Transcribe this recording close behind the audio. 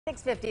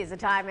6:50 is the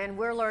time, and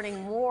we're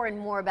learning more and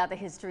more about the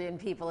history and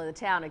people of the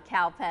town of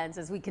Cowpens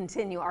as we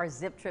continue our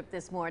zip trip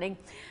this morning.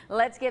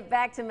 Let's get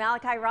back to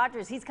Malachi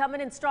Rogers. He's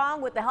coming in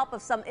strong with the help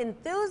of some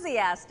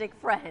enthusiastic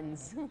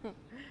friends.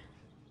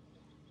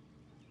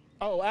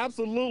 Oh,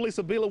 absolutely,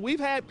 Sabila. We've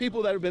had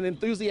people that have been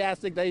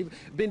enthusiastic. They've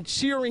been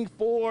cheering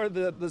for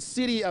the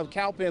city of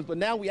Cowpens, but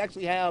now we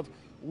actually have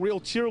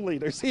real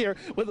cheerleaders here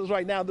with us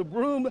right now, the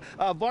Broome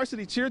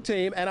varsity cheer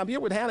team. And I'm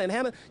here with Hannah. And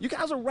Hannah, you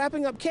guys are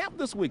wrapping up camp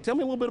this week. Tell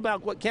me a little bit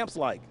about what camp's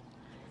like.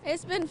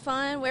 It's been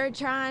fun. We're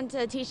trying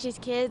to teach these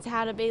kids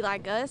how to be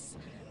like us.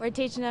 We're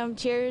teaching them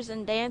cheers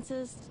and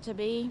dances to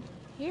be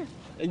here.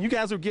 And you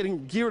guys are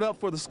getting geared up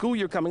for the school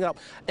year coming up.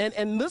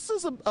 And this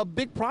is a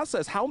big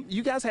process. How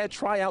you guys had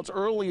tryouts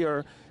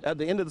earlier at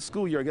the end of the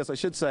school year, I guess I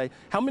should say.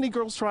 How many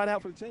girls tried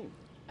out for the team?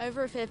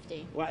 Over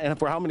 50. Wow, and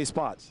for how many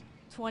spots?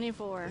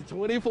 24.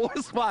 24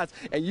 spots.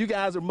 And you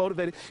guys are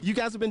motivated. You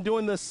guys have been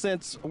doing this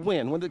since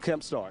when? When did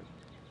camp start?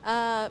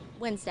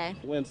 Wednesday.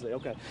 Wednesday,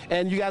 okay.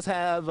 And you guys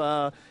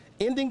have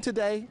ending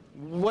today.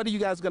 What are you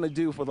guys going to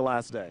do for the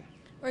last day?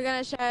 We're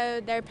going to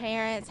show their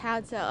parents how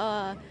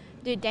to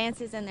do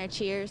dances and their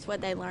cheers, what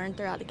they learned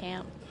throughout the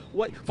camp.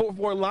 What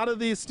for a lot of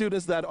these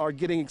students that are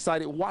getting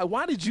excited,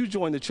 why did you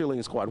join the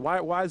cheerleading squad?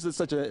 Why is it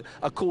such a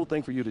cool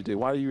thing for you to do?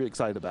 Why are you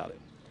excited about it?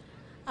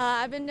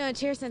 I've been doing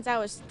cheer since I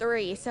was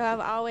 3, so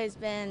I've always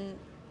been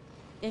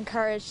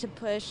encouraged to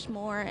push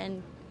more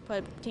and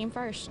put team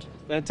first.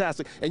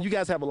 Fantastic. And you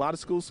guys have a lot of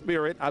school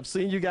spirit. I've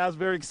seen you guys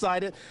very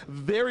excited,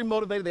 very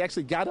motivated. They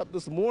actually got up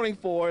this morning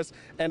for us.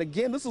 And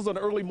again, this is an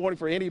early morning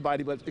for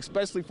anybody, but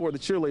especially for the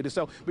cheerleaders.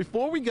 So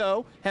before we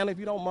go, Hannah, if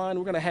you don't mind,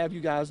 we're going to have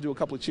you guys do a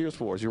couple of cheers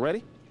for us. You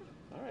ready?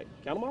 All right.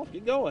 Count them off.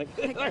 Get going.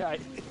 All right.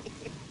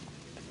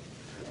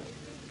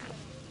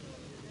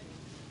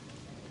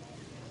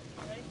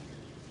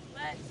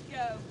 Let's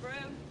go,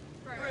 Broome,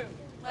 Broome.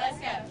 Let's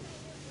go.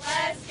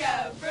 Let's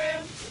go,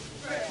 Broome,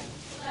 Broome.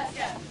 Let's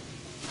go.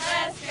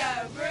 Let's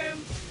go,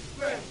 Broome,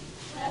 Broome.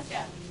 Let's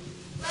go.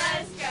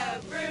 Let's go,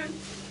 Broome,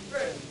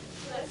 Broome.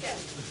 Let's go.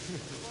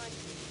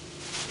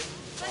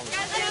 Let's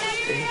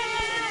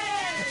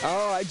go.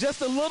 All right,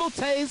 just a little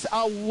taste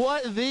of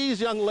what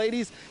these young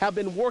ladies have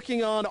been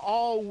working on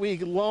all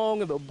week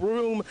long. The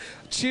Broome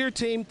cheer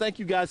team, thank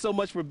you guys so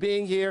much for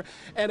being here.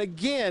 And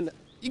again,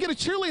 you get a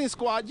cheerleading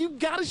squad, you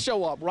got to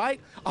show up,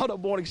 right, on the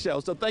morning show.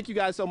 So thank you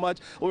guys so much.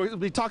 We'll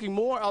be talking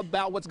more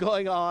about what's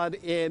going on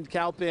in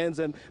Cowpens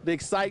and the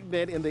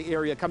excitement in the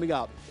area coming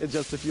up in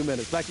just a few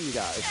minutes. Thank you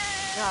guys.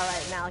 All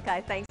right,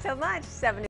 Malachi, thanks so much.